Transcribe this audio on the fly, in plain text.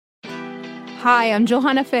Hi, I'm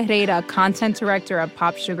Johanna Ferreira, content director at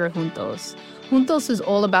Pop Sugar Juntos. Juntos is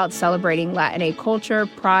all about celebrating Latinx culture,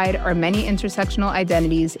 pride, our many intersectional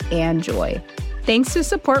identities, and joy. Thanks to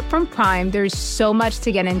support from Prime, there's so much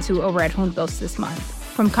to get into over at Juntos this month.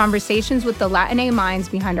 From conversations with the Latinx minds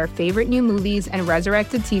behind our favorite new movies and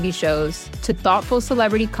resurrected TV shows, to thoughtful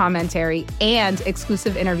celebrity commentary and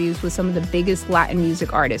exclusive interviews with some of the biggest Latin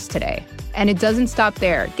music artists today. And it doesn't stop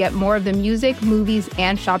there. Get more of the music, movies,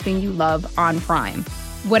 and shopping you love on Prime.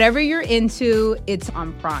 Whatever you're into, it's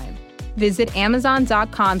on Prime. Visit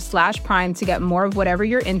Amazon.com/Prime to get more of whatever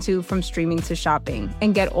you're into, from streaming to shopping.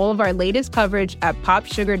 And get all of our latest coverage at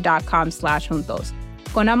popsugar.com/juntos.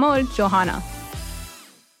 Con amor, Johanna.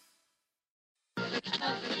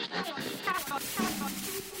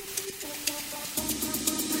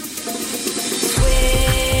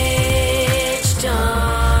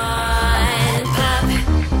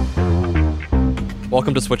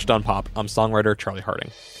 Welcome to Switched on Pop. I'm songwriter Charlie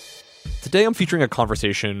Harding. Today I'm featuring a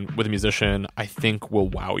conversation with a musician I think will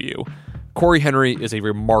wow you. Cory Henry is a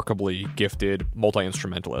remarkably gifted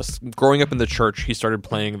multi-instrumentalist. Growing up in the church, he started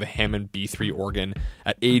playing the Hammond B3 organ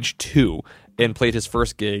at age 2 and played his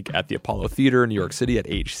first gig at the Apollo Theater in New York City at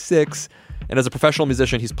age 6. And as a professional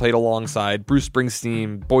musician, he's played alongside Bruce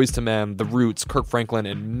Springsteen, Boyz II Men, The Roots, Kirk Franklin,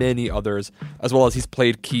 and many others, as well as he's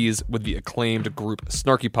played keys with the acclaimed group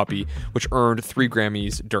Snarky Puppy, which earned 3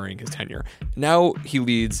 Grammys during his tenure. Now he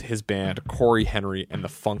leads his band Cory Henry and the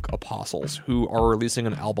Funk Apostles, who are releasing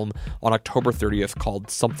an album on October 30th called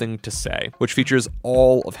Something to Say, which features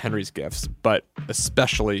all of Henry's gifts, but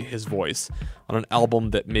especially his voice, on an album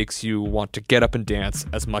that makes you want to get up and dance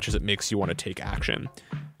as much as it makes you want to take action.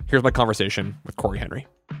 Here's my conversation with Cory Henry.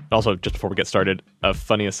 Also, just before we get started, a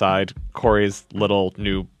funny aside, Cory's little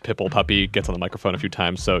new Pipple puppy gets on the microphone a few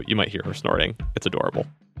times, so you might hear her snorting. It's adorable.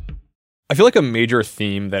 I feel like a major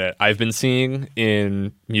theme that I've been seeing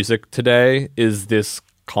in music today is this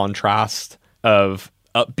contrast of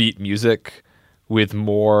upbeat music with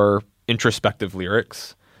more introspective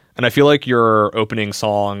lyrics. And I feel like your opening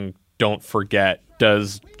song, Don't Forget,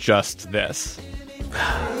 does just this.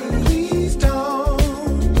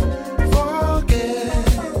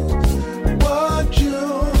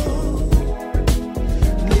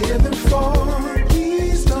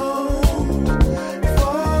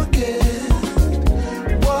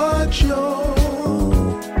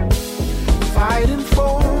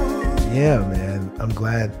 Yeah, man. I'm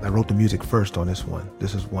glad I wrote the music first on this one.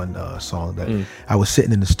 This is one song that I was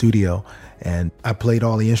sitting in the studio and I played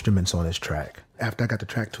all the instruments on this track. After I got the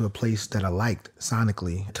track to a place that I liked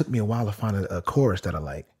sonically, it took me a while to find a chorus that I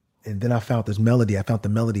liked. And then I found this melody. I found the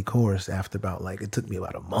melody chorus after it took me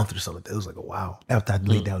about a month or something. It was like, wow. After I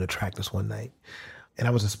laid down the track this one night. And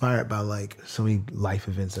I was inspired by so many life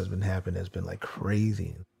events that's been happening that's been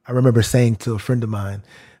crazy. I remember saying to a friend of mine,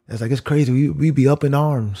 it's crazy. We be up in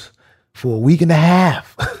arms for a week and a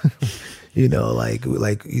half,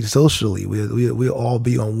 socially, we'll all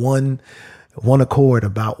be on one accord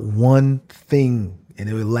about one thing, and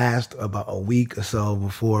it would last about a week or so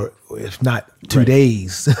before, if not 2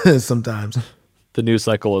 days, sometimes. The news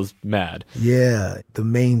cycle is mad. Yeah, the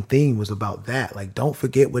main theme was about that. Don't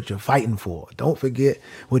forget what you're fighting for. Don't forget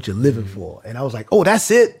what you're living for. And I was like, oh,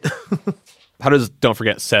 that's it. How does Don't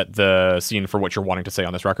Forget set the scene for what you're wanting to say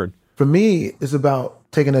on this record? For me, it's about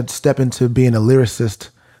taking a step into being a lyricist,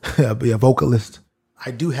 be a vocalist.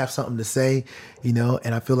 I do have something to say, and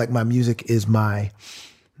I feel like my music is my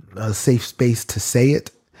safe space to say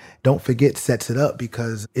it. Don't Forget sets it up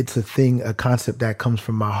because it's a concept that comes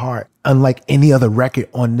from my heart. Unlike any other record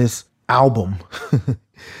on this album,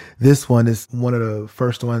 this one is one of the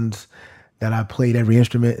first ones that I played every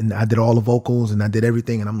instrument and I did all the vocals and I did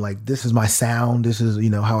everything. And I'm like, this is my sound. This is,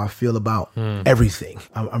 how I feel about everything.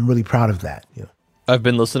 I'm really proud of that. I've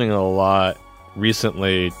been listening a lot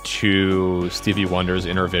recently to Stevie Wonder's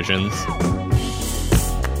Inner Visions.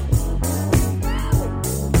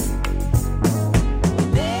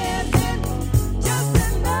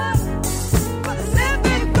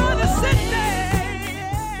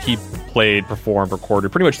 He played, performed,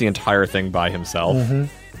 recorded pretty much the entire thing by himself.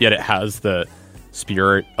 Yet it has the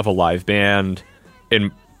spirit of a live band. And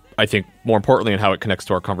I think more importantly in how it connects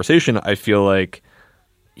to our conversation, I feel like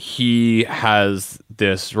he has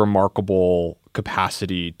this remarkable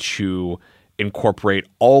capacity to incorporate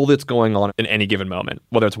all that's going on in any given moment,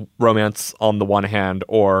 whether it's romance on the one hand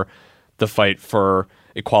or the fight for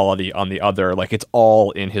equality on the other. It's all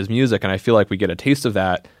in his music. And I feel like we get a taste of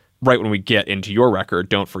that right when we get into your record,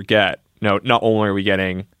 Don't Forget. Not only are we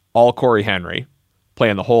getting all Cory Henry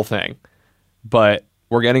playing the whole thing, but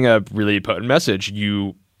we're getting a really potent message.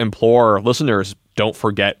 You implore listeners don't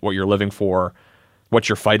forget what you're living for, what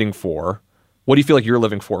you're fighting for. What do you feel like you're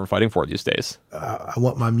living for and fighting for these days? I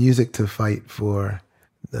want my music to fight for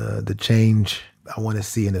the change I want to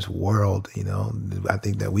see in this world. I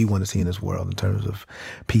think that we want to see in this world in terms of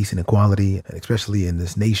peace and equality, and especially in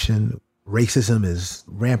this nation. Racism is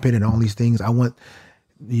rampant and all these things. I want,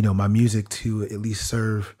 my music to at least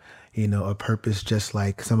serve, a purpose, just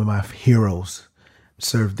like some of my heroes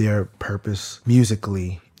served their purpose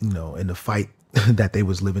musically, in the fight that they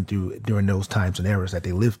was living through during those times and eras that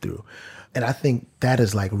they lived through. And I think that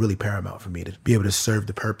is like really paramount for me, to be able to serve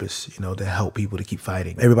the purpose, to help people to keep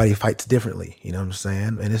fighting. Everybody fights differently, you know what I'm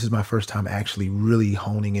saying? And this is my first time actually really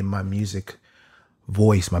honing in my music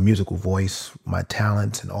voice, my musical voice, my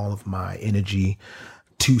talents, and all of my energy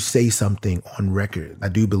to say something on record. I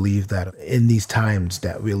do believe that in these times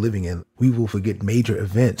that we're living in, we will forget major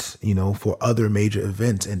events, for other major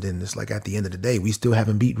events. And then it's like at the end of the day, we still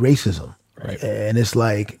haven't beat racism. Right. And it's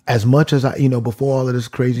like, as much as before all of this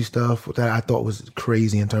crazy stuff that I thought was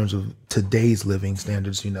crazy in terms of today's living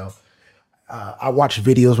standards, I watched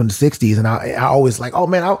videos from the 60s and I always like, oh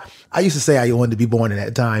man, I used to say I wanted to be born in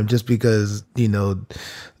that time just because,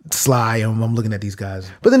 Sly, I'm looking at these guys.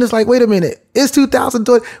 But then it's like, wait a minute, it's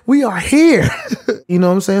 2020. We are here. You know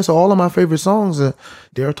what I'm saying? So all of my favorite songs,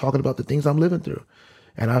 they're talking about the things I'm living through.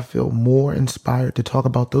 And I feel more inspired to talk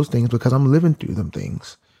about those things because I'm living through them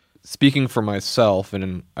things. Speaking for myself,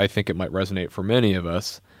 and I think it might resonate for many of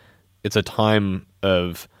us, it's a time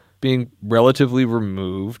of being relatively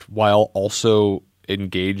removed while also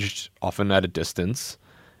engaged, often at a distance.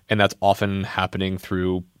 And that's often happening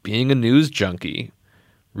through being a news junkie,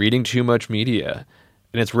 reading too much media.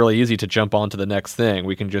 And it's really easy to jump onto the next thing.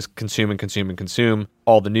 We can just consume and consume and consume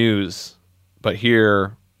all the news. But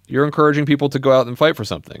here, you're encouraging people to go out and fight for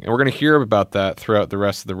something. And we're going to hear about that throughout the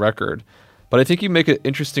rest of the record. But I think you make an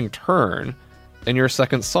interesting turn in your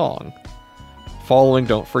second song. Following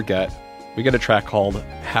Don't Forget, we get a track called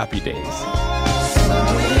Happy Days.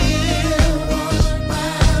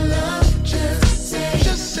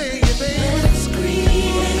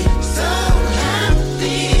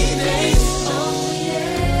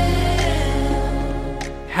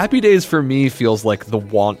 Happy Days for me feels like the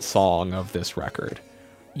want song of this record.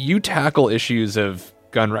 You tackle issues of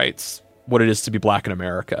gun rights, what it is to be black in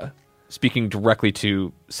America, speaking directly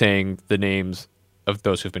to saying the names of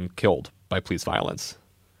those who've been killed by police violence.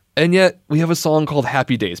 And yet we have a song called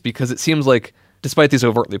Happy Days because it seems like despite these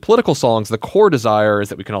overtly political songs, the core desire is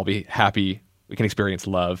that we can all be happy, we can experience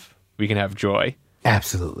love, we can have joy.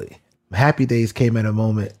 Absolutely. Happy Days came at a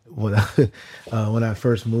moment when I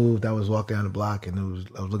first moved. I was walking down the block and I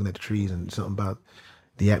was looking at the trees and something about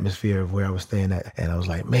the atmosphere of where I was staying at. And I was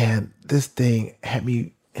like, man, this thing had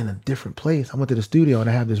me in a different place. I went to the studio and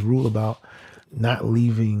I have this rule about not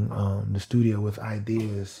leaving the studio with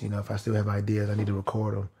ideas. If I still have ideas, I need to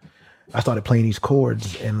record them. I started playing these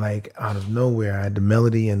chords and like out of nowhere, I had the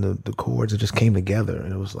melody and the chords, it just came together.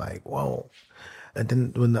 And it was like, whoa. And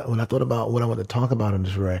then when I thought about what I wanted to talk about on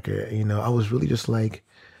this record, I was really just like,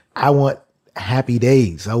 I want happy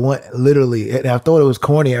days. I want literally, and I thought it was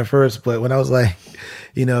corny at first, but when I was like,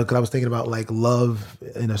 because I was thinking about like love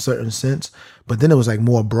in a certain sense, but then it was like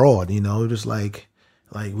more broad, just like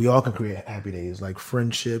we all can create happy days, like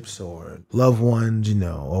friendships or loved ones,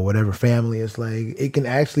 or whatever, family. It's like, it can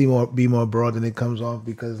actually be more broad than it comes off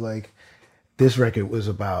because like this record was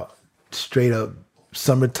about straight up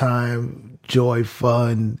summertime, joy,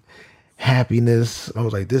 fun, happiness. I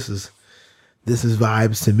was like, this is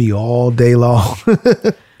vibes to me all day long.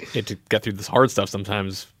 To get through this hard stuff,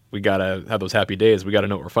 sometimes we gotta have those happy days. We gotta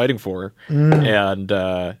know what we're fighting for. And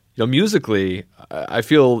musically, I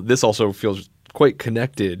feel this also feels quite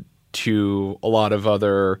connected to a lot of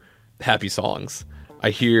other happy songs.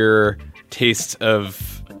 I hear tastes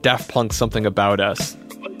of Daft Punk's Something About Us.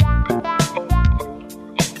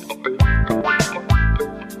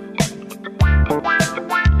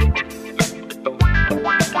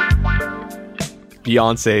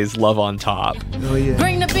 Beyonce's Love on Top. Oh, yeah.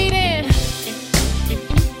 Bring the beat in.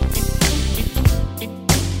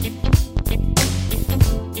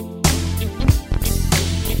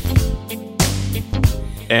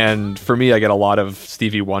 And for me, I get a lot of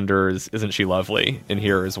Stevie Wonder's Isn't She Lovely in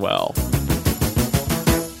here as well.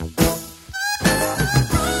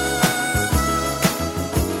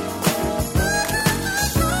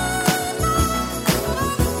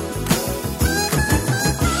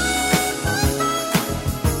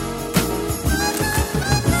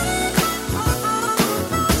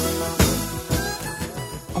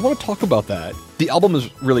 want to talk about that. The album is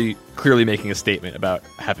really clearly making a statement about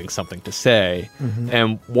having something to say.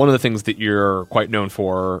 And one of the things that you're quite known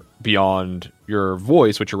for beyond your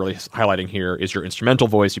voice, which you're really highlighting here, is your instrumental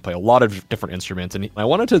voice. You play a lot of different instruments. And I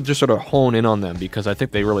wanted to just sort of hone in on them because I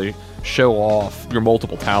think they really show off your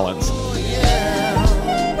multiple talents.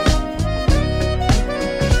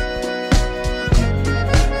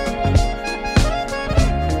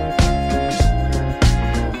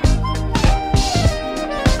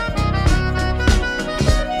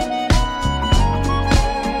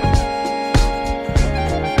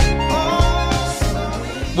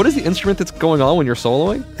 What is the instrument that's going on when you're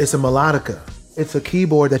soloing? It's a melodica. It's a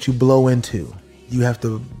keyboard that you blow into. You have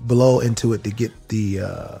to blow into it to get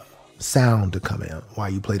the sound to come in while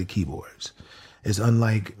you play the keyboards. It's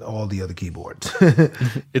unlike all the other keyboards.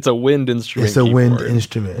 It's a wind instrument. It's a wind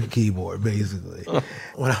instrument keyboard, basically.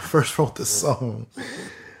 When I first wrote the song,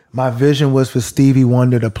 my vision was for Stevie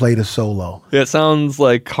Wonder to play the solo. It sounds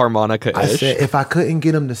like harmonica-ish. I said if I couldn't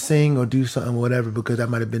get him to sing or do something, whatever, because that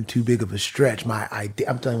might have been too big of a stretch. My idea,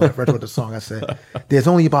 I'm telling you, when I first wrote the song, I said, there's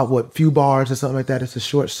only about, few bars or something like that. It's a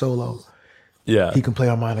short solo. Yeah. He can play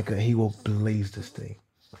harmonica and he will blaze this thing.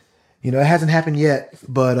 You know, it hasn't happened yet,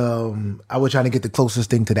 but I was trying to get the closest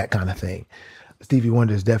thing to that kind of thing. Stevie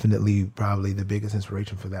Wonder is definitely probably the biggest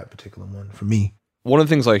inspiration for that particular one, for me. One of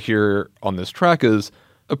the things I hear on this track is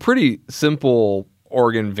a pretty simple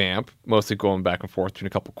organ vamp, mostly going back and forth between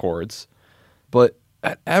a couple chords. But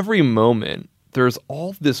at every moment, there's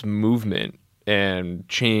all this movement and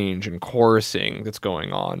change and chorusing that's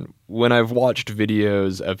going on. When I've watched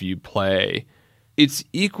videos of you play, it's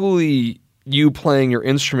equally you playing your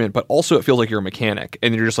instrument, but also it feels like you're a mechanic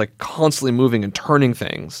and you're just like constantly moving and turning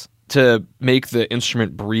things to make the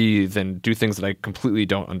instrument breathe and do things that I completely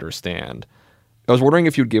don't understand. I was wondering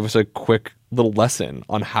if you'd give us a quick little lesson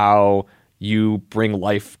on how you bring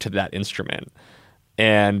life to that instrument.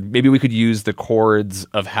 And maybe we could use the chords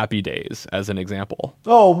of Happy Days as an example.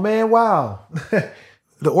 Oh, man, wow.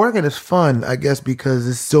 The organ is fun, I guess, because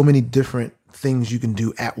there's so many different things you can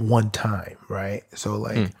do at one time, right? So,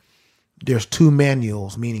 like, there's two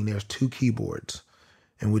manuals, meaning there's two keyboards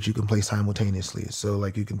in which you can play simultaneously. So,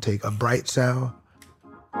 like, you can take a bright sound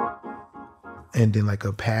and then, like,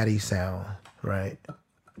 a patty sound. Right.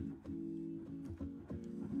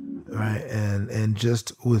 And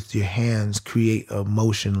just with your hands create a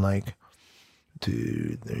motion like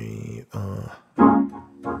 2, 3,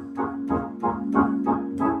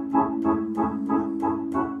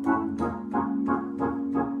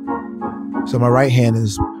 So my right hand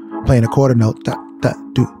is playing a quarter note, da, da,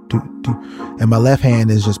 do, do, do, and my left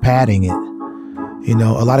hand is just padding it. You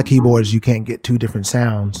know, a lot of keyboards you can't get two different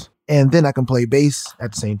sounds. And then I can play bass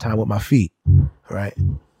at the same time with my feet, right?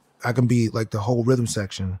 I can be like the whole rhythm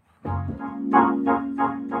section. You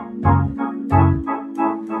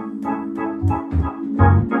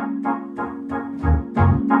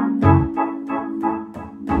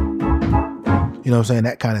know what I'm saying?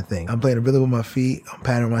 That kind of thing. I'm playing the rhythm with my feet, I'm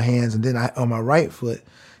patting my hands, and then on my right foot,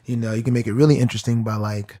 you know, you can make it really interesting by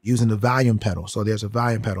like using the volume pedal. So there's a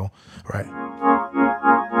volume pedal, right?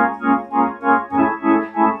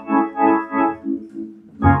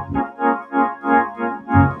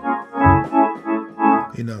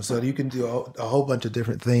 You know, so you can do a whole bunch of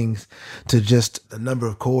different things to just a number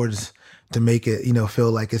of chords to make it, you know,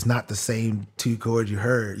 feel like it's not the same two chords you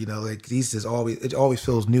heard. You know, like these is always, it always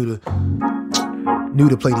feels new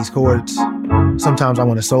to play these chords. Sometimes I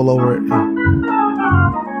want to solo over it.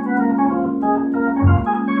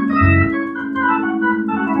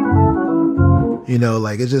 You know,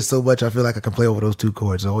 like it's just so much I feel like I can play over those two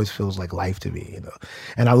chords. It always feels like life to me, you know.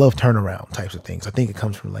 And I love turnaround types of things. I think it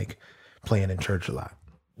comes from like playing in church a lot.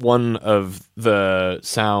 One of the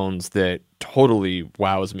sounds that totally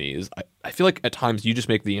wows me is I feel like at times you just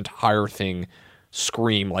make the entire thing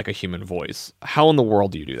scream like a human voice. How in the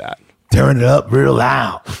world do you do that? Turn it up real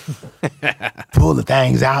loud. Pull the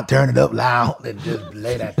things out, turn it up loud, and just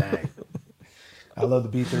lay that thing. I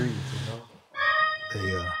love the B3s, you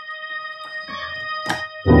know?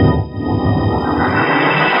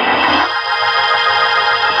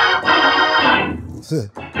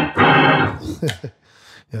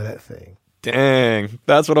 You know, that thing. Dang,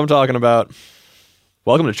 that's what I'm talking about.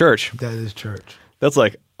 Welcome to church. That is church. That's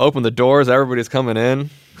like open the doors, everybody's coming in.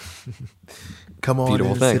 Come on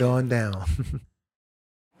Beautiful and thing. sit on down.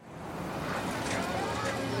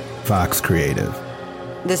 Fox Creative.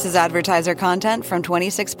 This is advertiser content from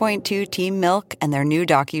 26.2 Team Milk and their new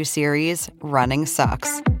docuseries, Running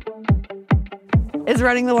Sucks. Is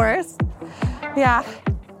running the worst? Yeah.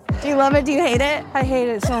 Do you love it? Do you hate it? I hate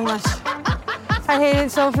it so much. I hate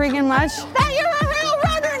it so freaking much. That you're a real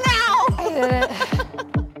runner did it.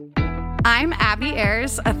 I'm Abby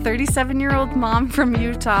Ayers, a 37-year-old mom from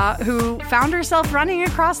Utah who found herself running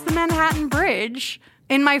across the Manhattan Bridge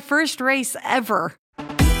in my first race ever.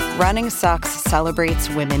 Running Sucks celebrates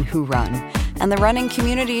women who run and the running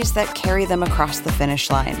communities that carry them across the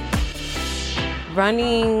finish line.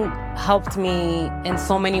 Running helped me in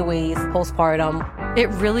so many ways postpartum. It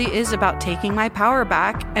really is about taking my power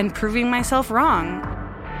back and proving myself wrong.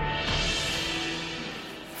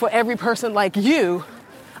 For every person like you,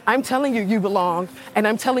 I'm telling you belong, and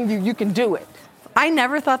I'm telling you you can do it. I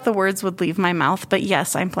never thought the words would leave my mouth, but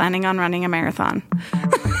yes, I'm planning on running a marathon.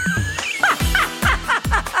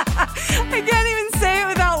 I can't even say it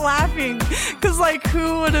without laughing, because,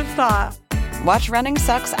 who would have thought? Watch Running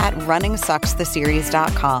Sucks at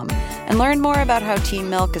runningsuckstheseries.com and learn more about how Team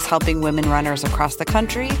Milk is helping women runners across the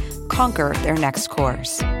country conquer their next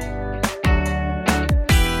course.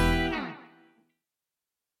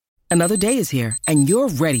 Another day is here, and you're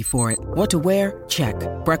ready for it. What to wear? Check.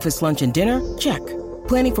 Breakfast, lunch, and dinner? Check.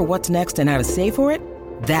 Planning for what's next and how to save for it?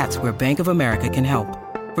 That's where Bank of America can help.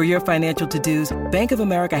 For your financial to-dos, Bank of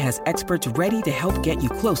America has experts ready to help get you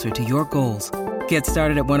closer to your goals. Get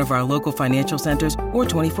started at one of our local financial centers or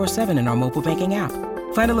 24/7 in our mobile banking app.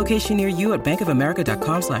 Find a location near you at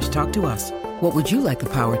bankofamerica.com/talktous. What would you like the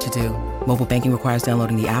power to do? Mobile banking requires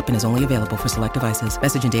downloading the app and is only available for select devices.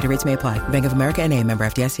 Message and data rates may apply. Bank of America NA, member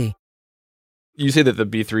FDIC. You say that the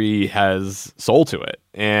B3 has soul to it,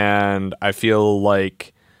 and I feel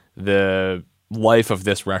like the life of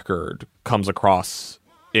this record comes across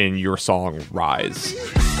in your song Rise.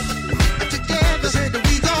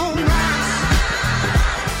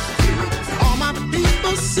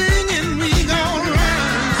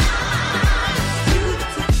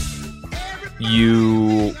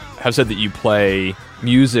 You have said that you play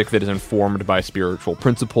music that is informed by spiritual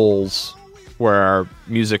principles, where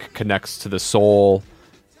music connects to the soul,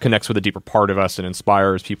 connects with a deeper part of us, and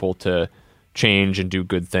inspires people to change and do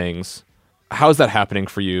good things. How's that happening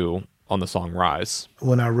for you on the song Rise?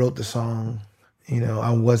 When I wrote the song,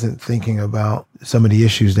 I wasn't thinking about some of the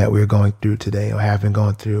issues that we're going through today or have been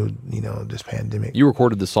going through, this pandemic. You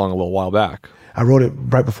recorded this song a little while back. I wrote it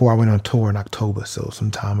right before I went on tour in October, so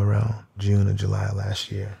sometime around June or July last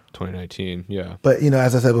year. 2019, yeah. But,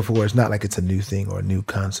 as I said before, it's not like it's a new thing or a new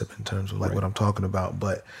concept in terms of what I'm talking about.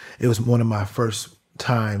 But it was one of my first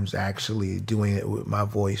times actually doing it with my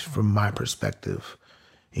voice from my perspective,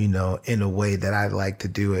 in a way that I like to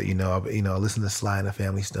do it. I listen to Sly and the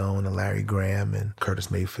Family Stone and Larry Graham and Curtis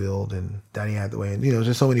Mayfield and Donny Hathaway. And,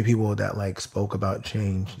 just so many people that spoke about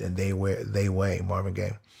change and they way, Marvin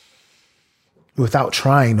Gaye. Without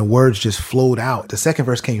trying, the words just flowed out. The second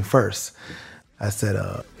verse came first. I said,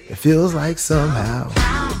 it feels like somehow.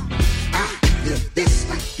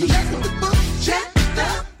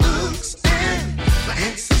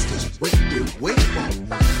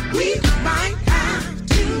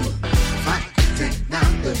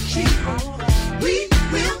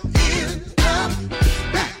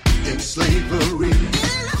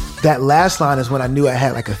 That last line is when I knew I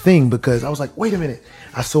had a thing, because I was like, wait a minute.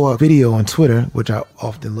 I saw a video on Twitter, which I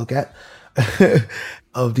often look at,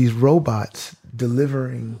 of these robots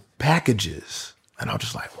delivering packages. And I was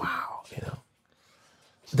just like, wow,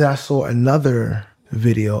 Then I saw another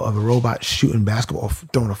video of a robot shooting basketball,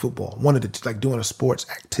 throwing a football, wanted to doing a sports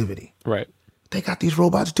activity. Right. They got these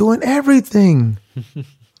robots doing everything.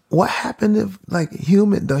 What happened if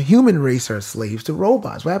the human race are slaves to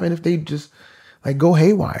robots? What happened if they just go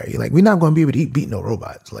haywire? We're not going to be able to eat beat no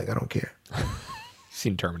robots. I don't care.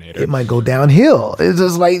 Seen Terminator. It might go downhill. It's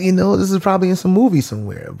just this is probably in some movie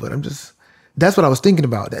somewhere. But that's what I was thinking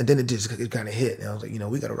about. And then it kind of hit. And I was like,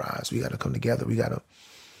 we got to rise. We got to come together. We got to,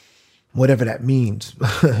 whatever that means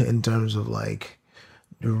in terms of the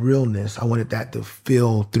realness. I wanted that to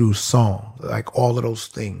feel through song. All of those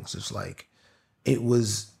things. It's it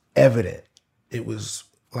was evident. It was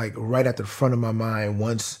right at the front of my mind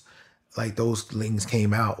once those things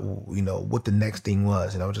came out, what the next thing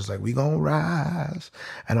was. And I was just we gonna rise.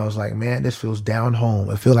 And I was like, man, this feels down home.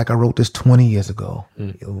 It feels like I wrote this 20 years ago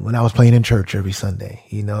when I was playing in church every Sunday.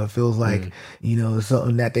 It feels like,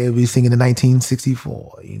 something that they would be singing in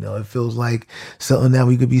 1964. It feels like something that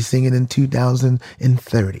we could be singing in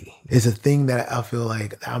 2030. It's a thing that I feel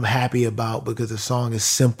I'm happy about because the song is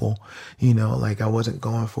simple. I wasn't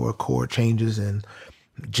going for chord changes and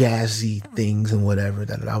jazzy things and whatever.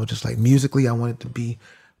 That I was just musically I wanted to be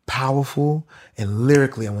powerful, and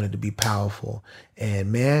lyrically I wanted to be powerful.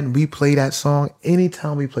 And man, we play that song.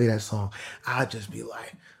 Anytime we play that song, I'd just be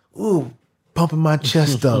pumping my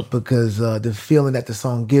chest up because the feeling that the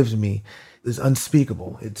song gives me It's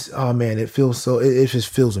unspeakable. It's, oh man, it feels so, it just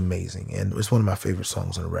feels amazing. And it's one of my favorite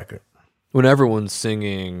songs on the record. When everyone's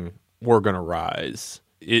singing We're Gonna Rise,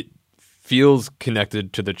 it feels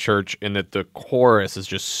connected to the church in that the chorus is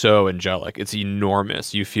just so angelic. It's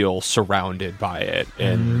enormous. You feel surrounded by it,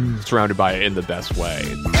 and surrounded by it in the best way.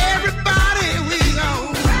 Everybody we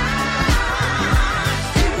go.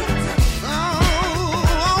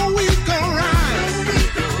 Oh, we gonna rise.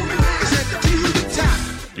 To the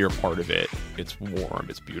top. You're part of it. It's warm.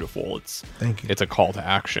 It's beautiful. Thank you. It's a call to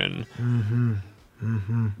action.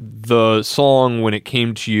 The song, when it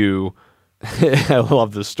came to you, I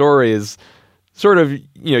love the story, is sort of,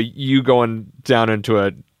 you going down into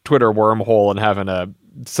a Twitter wormhole and having a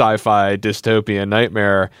sci-fi dystopian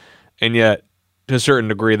nightmare, and yet to a certain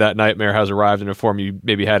degree that nightmare has arrived in a form you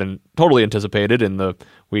maybe hadn't totally anticipated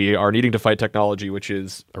we are needing to fight technology, which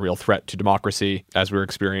is a real threat to democracy, as we're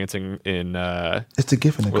experiencing in it's a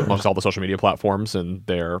gift and a curse. Amongst all the social media platforms and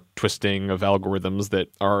their twisting of algorithms that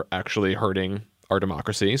are actually hurting our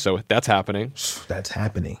democracy. So that's happening. That's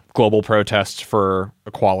happening. Global protests for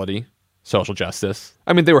equality, social justice.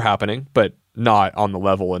 I mean, they were happening, but not on the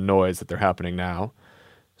level and noise that they're happening now.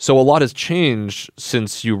 So a lot has changed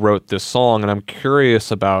since you wrote this song, and I'm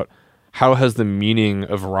curious about how has the meaning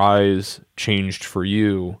of Rise changed for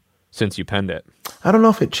you since you penned it? I don't know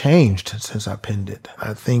if it changed since I penned it.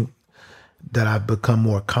 I think that I've become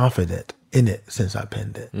more confident in it since I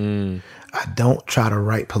penned it. I don't try to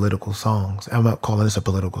write political songs. I'm not calling this a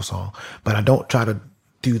political song, but I don't try to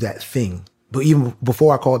do that thing. But even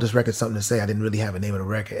before I called this record Something to Say, I didn't really have a name of the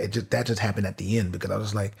record. That just happened at the end, because I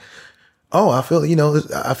was like, oh, I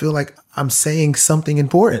feel like I'm saying something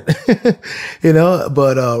important,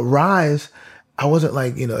 but Rise, I wasn't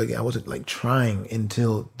like, I wasn't like trying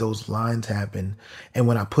until those lines happened. And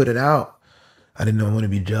when I put it out, I didn't want to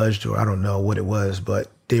be judged, or I don't know what it was, but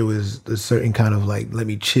there was a certain kind of like, let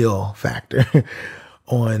me chill factor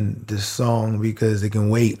on this song because it can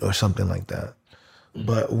wait or something like that.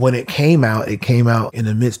 But when it came out in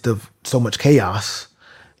the midst of so much chaos.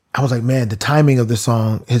 I was like, man, the timing of the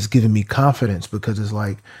song has given me confidence, because it's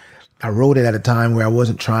like, I wrote it at a time where I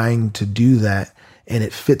wasn't trying to do that, and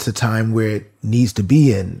it fits a time where it needs to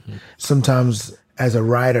be in. Sometimes as a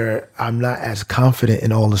writer, I'm not as confident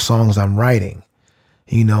in all the songs I'm writing.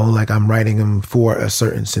 Like I'm writing them for a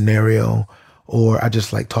certain scenario, or I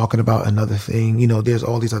just like talking about another thing. There's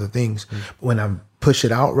all these other things. When I push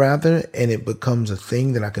it out rather, and it becomes a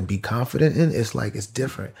thing that I can be confident in, it's like, it's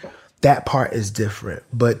different. That part is different,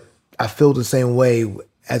 but I feel the same way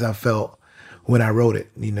as I felt when I wrote it,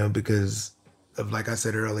 because of, like I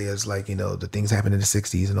said earlier, it's like, the things happened in the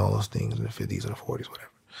 60s and all those things in the 50s and the 40s, whatever.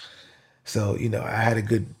 So, I had a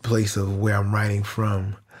good place of where I'm writing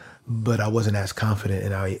from, but I wasn't as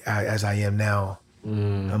confident as I am now.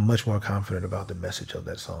 I'm much more confident about the message of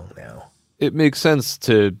that song now. It makes sense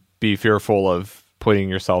to be fearful of putting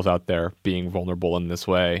yourselves out there, being vulnerable in this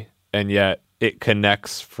way, and yet it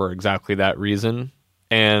connects for exactly that reason.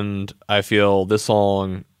 And I feel this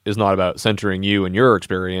song is not about centering you and your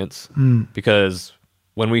experience, because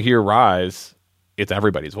when we hear Rise, it's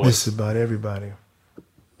everybody's voice. It's about everybody.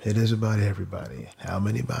 It is about everybody. How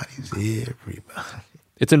many bodies? Everybody.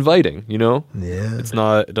 It's inviting, Yeah.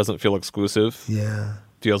 It doesn't feel exclusive. Yeah.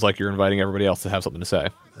 Feels like you're inviting everybody else to have something to say.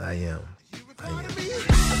 I am.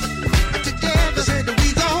 Together said that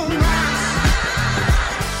we gon' rise.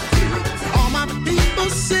 All my people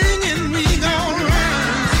singing, we gon'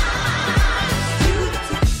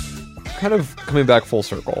 rise. Kind of coming back full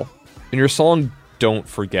circle. In your song, Don't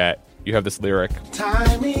Forget, you have this lyric.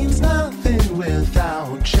 Time means nothing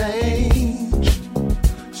without change.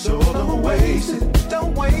 So don't waste it,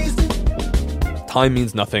 don't waste it. Time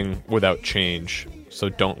means nothing without change, so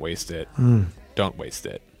don't waste it. Don't waste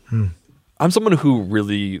it. I'm someone who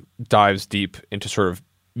really dives deep into sort of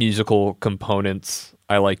musical components.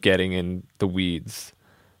 I like getting in the weeds.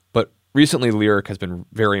 But recently, lyric has been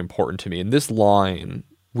very important to me, and this line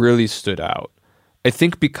really stood out. I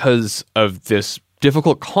think because of this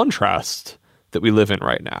difficult contrast that we live in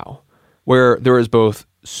right now, where there is both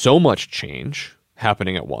so much change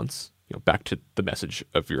happening at once, back to the message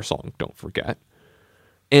of your song, Don't Forget,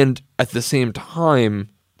 and at the same time,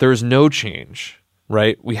 there's no change,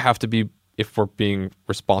 right? We have to be, if we're being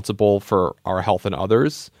responsible for our health and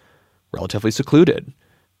others, relatively secluded.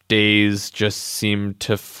 Days just seem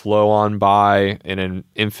to flow on by in an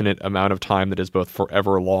infinite amount of time that is both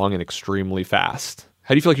forever long and extremely fast.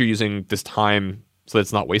 How do you feel like you're using this time so that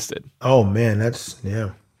it's not wasted? Oh man,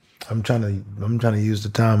 yeah. I'm trying to use the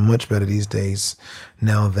time much better these days,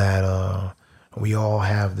 now that we all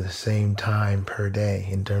have the same time per day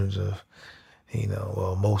in terms of, You know,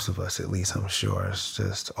 well, most of us, at least, I'm sure. It's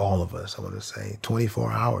just all of us, I want to say.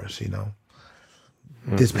 24 hours, you know.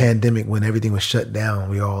 This pandemic, when everything was shut down,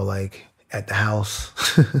 we all like at the house.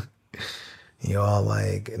 You all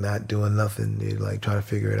like not doing nothing. You're like trying to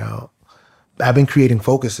figure it out. I've been creating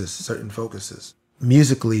certain focuses.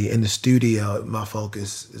 Musically, in the studio, my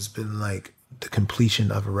focus has been like the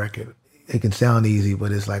completion of a record. It can sound easy,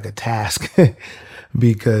 but it's like a task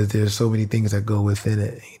because there's so many things that go within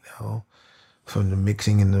it, you know. From the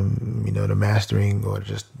mixing and the, you know, the mastering, or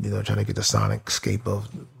just, you know, trying to get the sonic scape of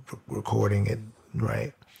recording it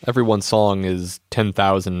right. Every one song is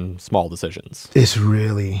 10,000 small decisions. It's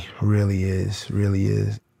really is.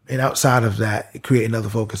 And outside of that, creating other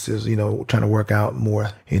focuses, you know, trying to work out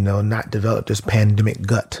more, you know, not develop this pandemic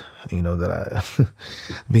gut, you know, that I've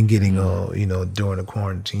been getting, you know, during the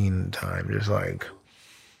quarantine time. Just like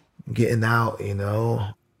getting out, you know,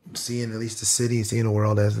 seeing at least the city, seeing the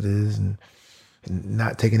world as it is, and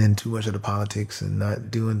not taking in too much of the politics, and not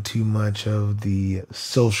doing too much of the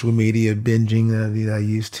social media binging that I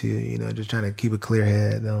used to, you know, just trying to keep a clear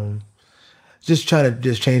head. Just trying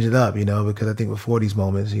to change it up, you know, because I think before these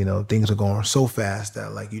moments, you know, things are going so fast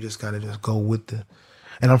that like you just gotta just go with the.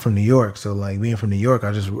 And I'm from New York, so like being from New York,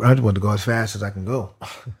 I just want to go as fast as I can go.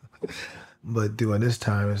 But during this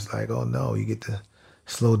time, it's like, oh no, you get to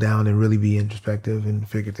slow down and really be introspective and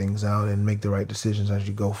figure things out and make the right decisions as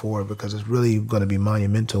you go forward, because it's really going to be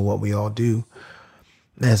monumental what we all do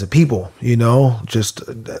as a people, you know, just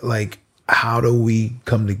like how do we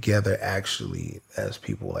come together actually as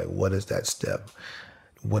people? Like, what is that step?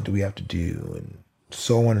 What do we have to do? And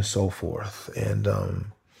so on and so forth. And,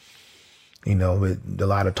 you know, with a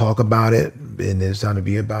lot of talk about it, and there's time to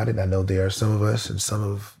be about it. I know there are some of us and some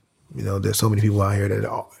of, you know, there's so many people out here that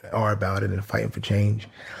are about it and fighting for change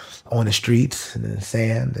on the streets and in the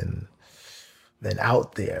sand and then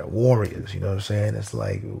out there, warriors, you know what I'm saying? It's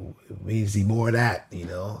like, we see more of that, you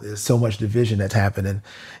know? There's so much division that's happening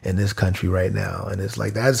in this country right now. And it's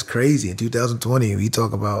like, that's crazy. In 2020, we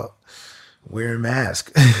talk about wearing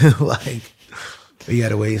masks. Like, we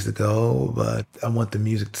got a ways to go, but I want the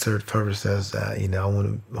music to serve purpose as that, you know?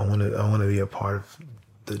 I want to be a part of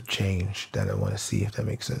the change that I want to see, if that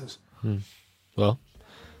makes sense. Well,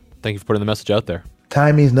 thank you for putting the message out there.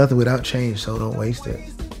 Time means nothing without change, so don't waste it.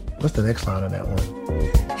 What's the next line on that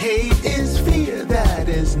one? Hate is fear that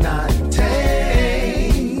is not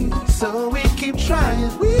tamed. So we keep trying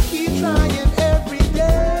every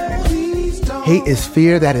day. Please don't. Hate is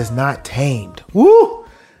fear that is not tamed. Woo!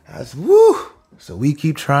 That's woo! So we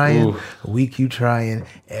keep trying,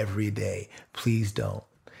 every day. Please don't.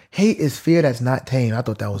 Hate is fear that's not tamed. I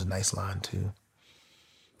thought that was a nice line too.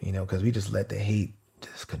 You know, because we just let the hate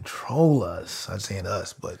just control us. I'm saying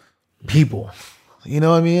us, but people. You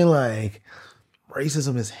know what I mean? Like,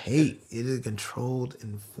 racism is hate. It is controlled,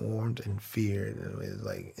 informed, and feared. It's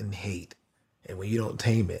like in hate. And when you don't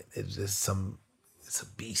tame it, it's just it's a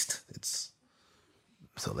beast.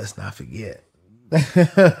 So let's not forget.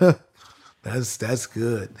 That's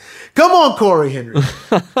good. Come on, Cory Henry.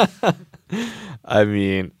 I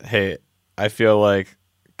mean, hey, I feel like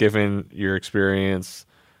given your experience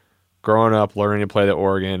growing up, learning to play the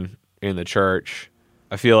organ in the church,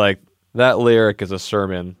 I feel like that lyric is a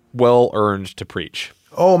sermon well earned to preach.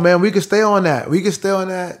 Oh man, we could stay on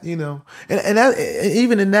that. You know. And that,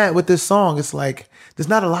 even in that, with this song, it's like there's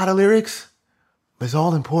not a lot of lyrics, but it's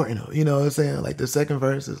all important. You know what I'm saying? Like the second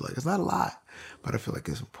verse is like, it's not a lot, but I feel like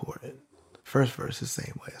it's important. First verse is the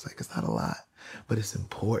same way. It's like, it's not a lot, but it's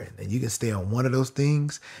important. And you can stay on one of those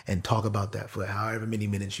things and talk about that for however many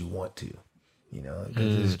minutes you want to, you know,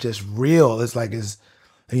 because it's just real. It's like,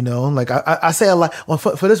 you know, like I say a lot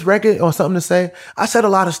for this record, on something to say, I said a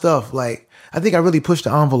lot of stuff. Like, I think I really pushed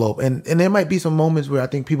the envelope, and there might be some moments where I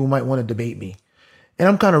think people might want to debate me. And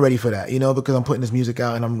I'm kind of ready for that, you know, because I'm putting this music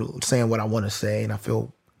out and I'm saying what I want to say, and I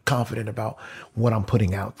feel confident about what I'm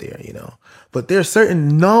putting out there, you know. But there's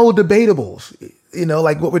certain no debatables, you know,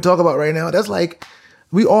 like what we're talking about right now. That's like,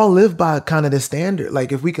 we all live by kind of this standard.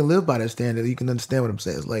 Like, if we can live by that standard, you can understand what I'm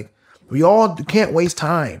saying. It's like, we all can't waste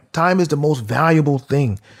time. Time is the most valuable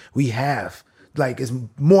thing we have. Like, it's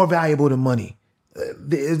more valuable than money.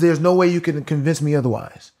 There's no way you can convince me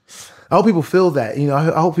otherwise. I hope people feel that, you know.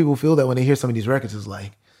 I hope people feel that when they hear some of these records. It's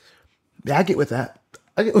like, yeah, I get with that.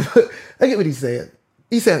 I get what he's saying.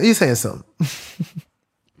 He's saying something.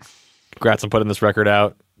 Congrats on putting this record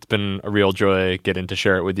out. It's been a real joy getting to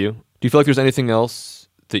share it with you. Do you feel like there's anything else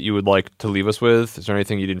that you would like to leave us with? Is there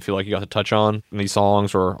anything you didn't feel like you got to touch on in these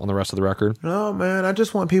songs or on the rest of the record? No, man. I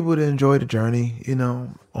just want people to enjoy the journey, you know.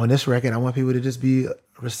 On this record, I want people to just be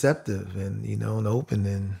receptive and, you know, and open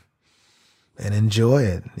and enjoy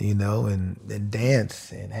it, and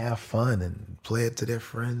dance and have fun and play it to their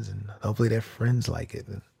friends, and hopefully their friends like it.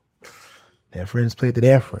 And their friends play it to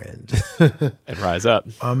their friends. And rise up.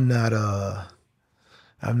 I'm not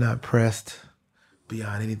pressed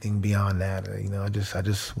beyond anything beyond that. I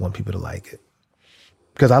just want people to like it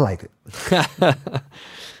because I like it.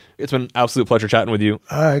 It's been an absolute pleasure chatting with you.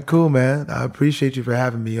 All right, cool, man. I appreciate you for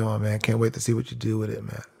having me on, man. Can't wait to see what you do with it,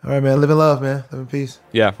 man. All right, man. Live in love, man. Live in peace.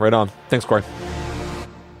 Yeah, right on. Thanks, Cory.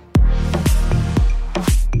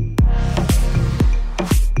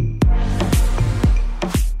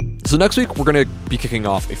 So next week, we're going to be kicking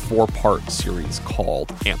off a 4-part series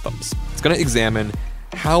called Anthems. It's going to examine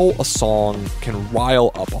how a song can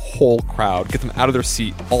rile up a whole crowd, get them out of their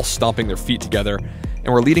seat, all stomping their feet together.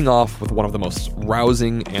 And we're leading off with one of the most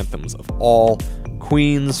rousing anthems of all,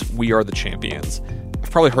 Queen's We Are the Champions. I've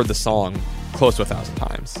probably heard the song close to 1,000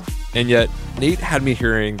 times. And yet, Nate had me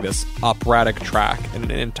hearing this operatic track in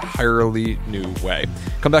an entirely new way.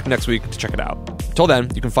 Come back next week to check it out. Until then,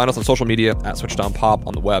 you can find us on social media at SwitchedOnPop,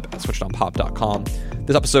 on the web at SwitchedOnPop.com.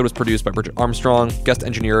 This episode was produced by Bridget Armstrong, guest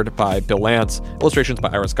engineered by Bill Lance, illustrations by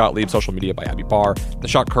Iris Gottlieb, social media by Abby Barr.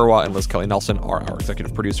 Nishat Kurwa and Liz Kelly Nelson are our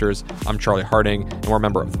executive producers. I'm Charlie Harding, and we're a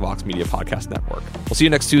member of the Vox Media Podcast Network. We'll see you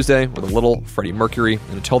next Tuesday with a little Freddie Mercury,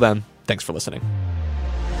 and until then, thanks for listening.